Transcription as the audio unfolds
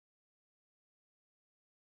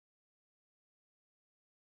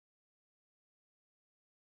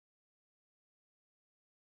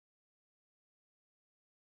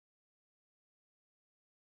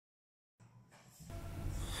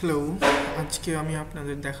Hello, আজকে আমি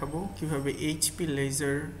আপনাদের দেখাবো কিভাবে এইচপি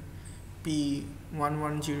লেজার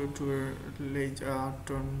P1102 এর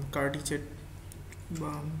কার্টিজের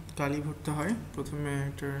বা কালি ভরতে হয়। প্রথমে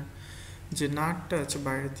এটার যে নাটটা আছে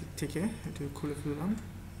বাইরের দিক থেকে এটা খুলে ফেললাম।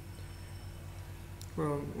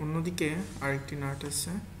 অন্যদিকে আরেকটি নাট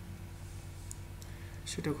আছে,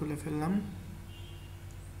 সেটা খুলে ফেললাম।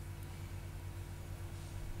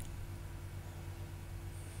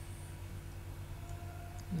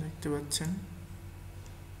 দেখতে পাচ্ছেন,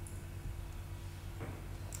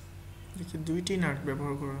 দেখি দুইটি নাট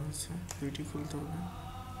ব্যবহার করা হয়েছে, দুইটি খুলতে হবে।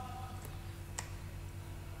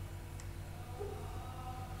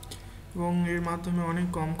 এবং এর মাধ্যমে অনেক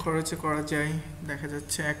কম খরচে করা যায়। দেখা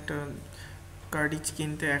যাচ্ছে একটা কার্ট্রিজ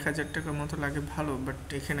কিনতে 1000 টাকার মতো লাগে, ভালো, বাট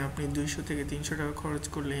এখানে আপনি 200 থেকে 300 টাকা খরচ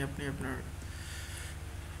করলেই আপনি আপনার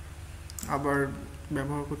আবার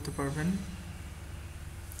ব্যবহার করতে পারবেন।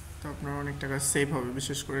 তো আপনার অনেক টাকা সেভ হবে,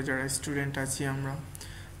 বিশেষ করে যারা স্টুডেন্ট আছি আমরা,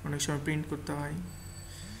 অনেক সময় প্রিন্ট করতে হয়।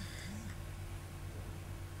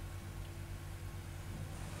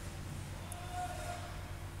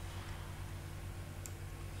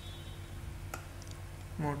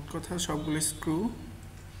 মোট কথা সবগুলো স্ক্রু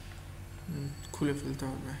খুলে ফেলতে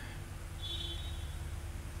হবে।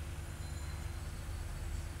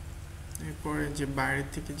 এরপরে যে বাইরের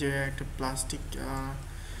থেকে যে একটা প্লাস্টিক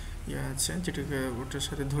ইয়ে আছে যেটাকে ওটার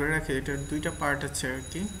সাথে ধরে রাখে, এটার দুইটা পার্ট আছে আর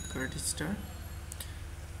কি কার্ট্রিজটার।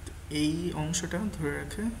 এই অংশটা ধরে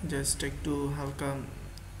রাখে, জাস্ট একটু হালকা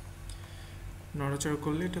নড়াচড়া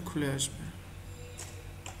করলে এটা খুলে আসবে।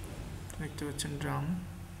 দেখতে পাচ্ছেন ড্রাম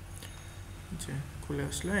যে খুলে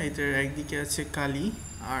আসলো। এটার একদিকে আছে কালি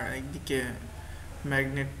আর একদিকে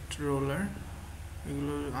ম্যাগনেট রোলার,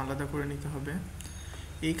 এগুলো আলাদা করে নিতে হবে।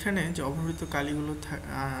 এইখানে যে অব্যবহৃত কালিগুলো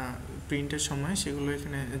প্রিন্টের সময় সেগুলো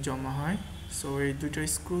এখানে জমা হয়। সো এই দুইটা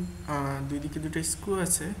স্ক্রু, দুই দিকে দুটো স্ক্রু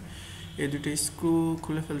আছে, এই দুটো স্ক্রু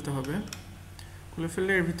খুলে ফেলতে হবে। খুলে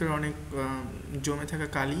ফেললে এর ভিতরে অনেক জমে থাকা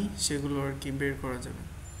কালি সেগুলো আর কি বের করা যাবে।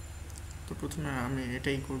 তো প্রথমে আমি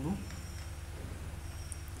এটাই করব।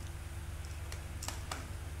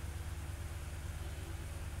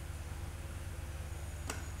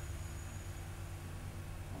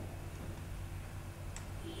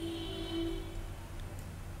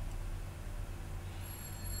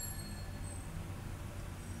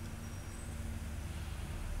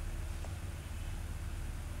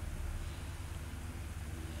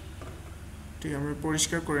 ঠিক আমি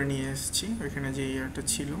পরিষ্কার করে নিয়ে এসেছি। ওইখানে যে ইয়ারটা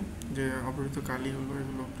ছিল, যে অপহৃত কালিগুলো,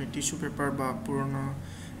 এগুলো আপনি টিস্যু পেপার বা পুরোনো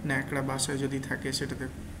ন্যাকড়া বাসায় যদি থাকে সেটাতে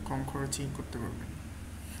কম খরচেই করতে পারবেন,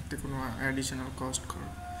 এতে কোনো অ্যাডিশনাল কস্ট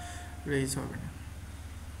রেইজ হবে না।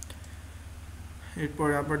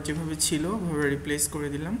 এরপরে আবার যেভাবে ছিল ওভাবে রিপ্লেস করে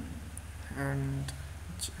দিলাম। অ্যান্ড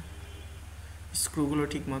স্ক্রুগুলো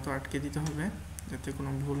ঠিক মতো আটকে দিতে হবে যাতে কোনো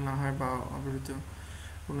ভুল না হয় বা অবহিত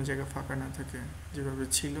কোনো জায়গা ফাঁকা না থাকে। যেভাবে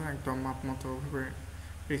ছিল একদম মাপ মতো ওভাবে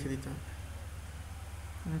রেখে দিতে হবে।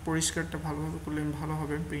 পরিষ্কারটা ভালোভাবে করলে ভালো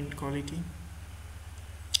হবে প্রিন্ট কোয়ালিটি।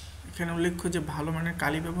 এখানে উল্লেখ্য যে ভালো মানের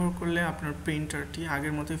কালি ব্যবহার করলে আপনার প্রিন্টারটি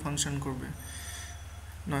আগের মতোই ফাংশন করবে,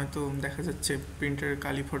 নয়তো দেখা যাচ্ছে প্রিন্টারের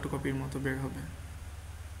কালি ফটোকপির মতো বের হবে।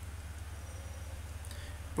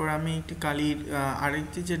 পর আমি একটি কালির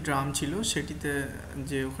আরেকটি যে ড্রাম ছিল সেটিতে,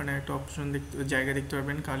 যে ওখানে একটা অপশন জায়গা দেখতে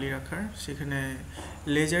পারবেন কালি রাখার, সেখানে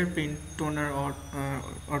laser print toner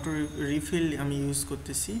auto refill আমি ইউজ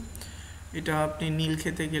করতেছি। এটা আপনি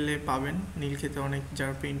নীলক্ষেতে গেলে পাবেন, নীলক্ষেতে অনেক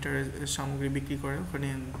যারা প্রিন্টারের সামগ্রী বিক্রি করে ওখানে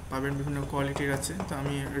পাবেন, বিভিন্ন কোয়ালিটির আছে। তো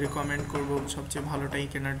আমি রেকমেন্ড করব সবচেয়ে ভালোটাই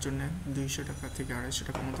কেনার জন্য। 200 টাকা থেকে 250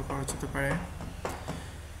 টাকা মতো খরচ হতে পারে।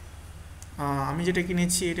 আমি যেটা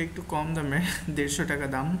কিনেছি এটা একটু কম দামের, 150 টাকা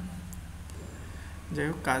দাম। যাই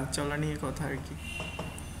হোক, কাজ চলা নিয়ে কথা আর কি।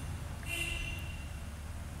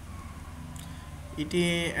 এটি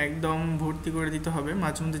একদম ভর্তি করে দিতে হবে,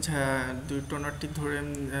 মাঝে মধ্যে দুই টোনারটি ধরে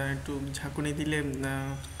একটু ঝাঁকুনি দিলে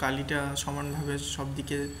কালিটা সমানভাবে সব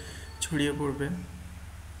দিকে ছড়িয়ে পড়বে।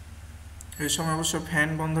 এই সময় অবশ্য ফ্যান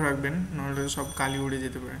বন্ধ রাখবেন, নাহলে সব কালি উড়ে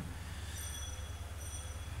যেতে পারে।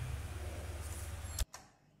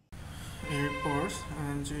 এরপর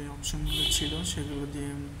যে অপশনগুলো ছিল সেগুলো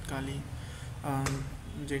দিয়ে কালি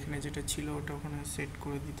যেখানে যেটা ছিল ওটা ওখানে সেট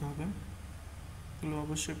করে দিতে হবে। এগুলো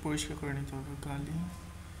অবশ্যই পরিষ্কার করে নিতে হবে। কালি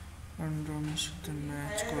ড্রামের সাথে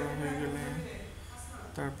ম্যাচ করা হয়ে গেলে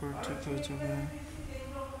তারপর ঠিক হয়ে যাবে।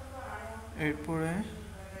 এরপরে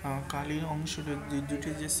কালির অংশটা দুটি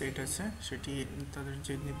যে সেট আছে সেটি তাদের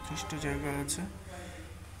যে নির্দিষ্ট জায়গা আছে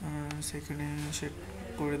সেখানে সেট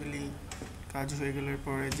করে দিলেই কাজ হয়ে গেলে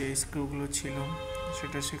পরে যে স্ক্রুগুলো ছিল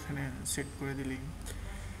সেটা সেখানে সেট করে দিলেই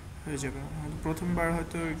হয়ে যাবে। প্রথমবার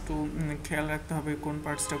হয়তো একটু খেয়াল রাখতে হবে কোন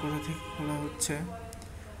পার্টসটা কোথা থেকে খোলা হচ্ছে,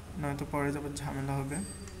 নয়তো পরে আবার ঝামেলা হবে।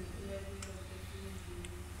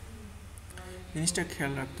 জিনিসটা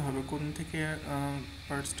খেয়াল রাখতে হবে কোন থেকে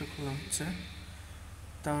পার্টসটা খোলা হচ্ছে,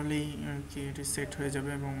 তাহলেই আর কি এটি সেট হয়ে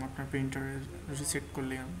যাবে এবং আপনার প্রিন্টারে রিসেট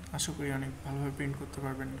করলে আশা করি অনেক ভালোভাবে প্রিন্ট করতে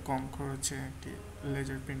পারবেন কম খরচে একটি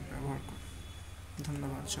লেজার প্রিন্ট ব্যবহার করে।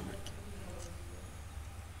 ধন্যবাদ সবাইকে।